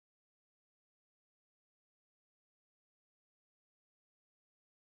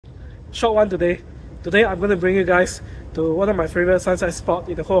short one today. Today I'm going to bring you guys to one of my favorite sunset spots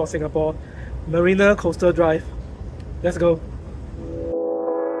in the whole of Singapore, Marina Coastal Drive. Let's go.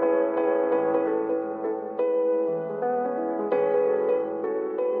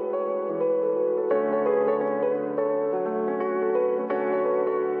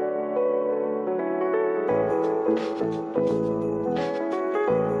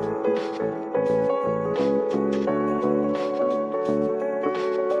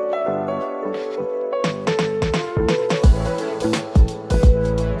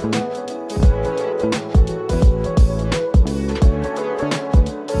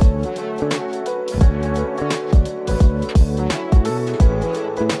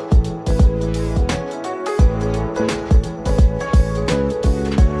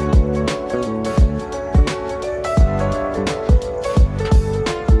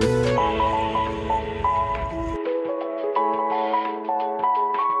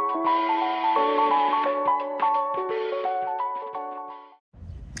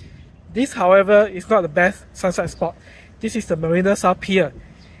 This, however, is not the best sunset spot. This is the Marina South Pier.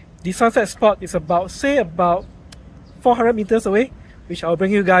 The sunset spot is about 400 meters away, which I'll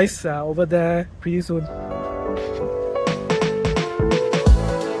bring you guys over there pretty soon.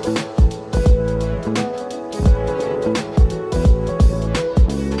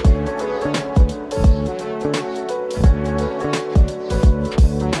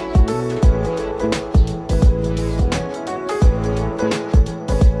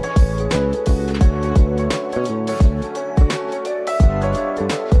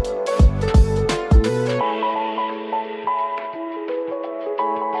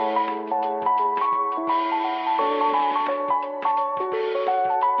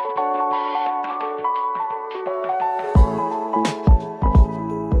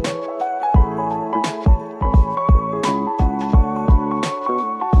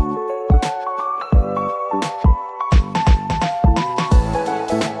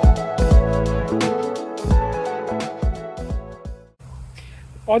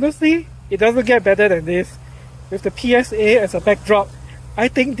 Honestly, it doesn't get better than this. With the PSA as a backdrop, I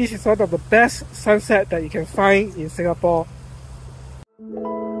think this is one of the best sunset that you can find in Singapore.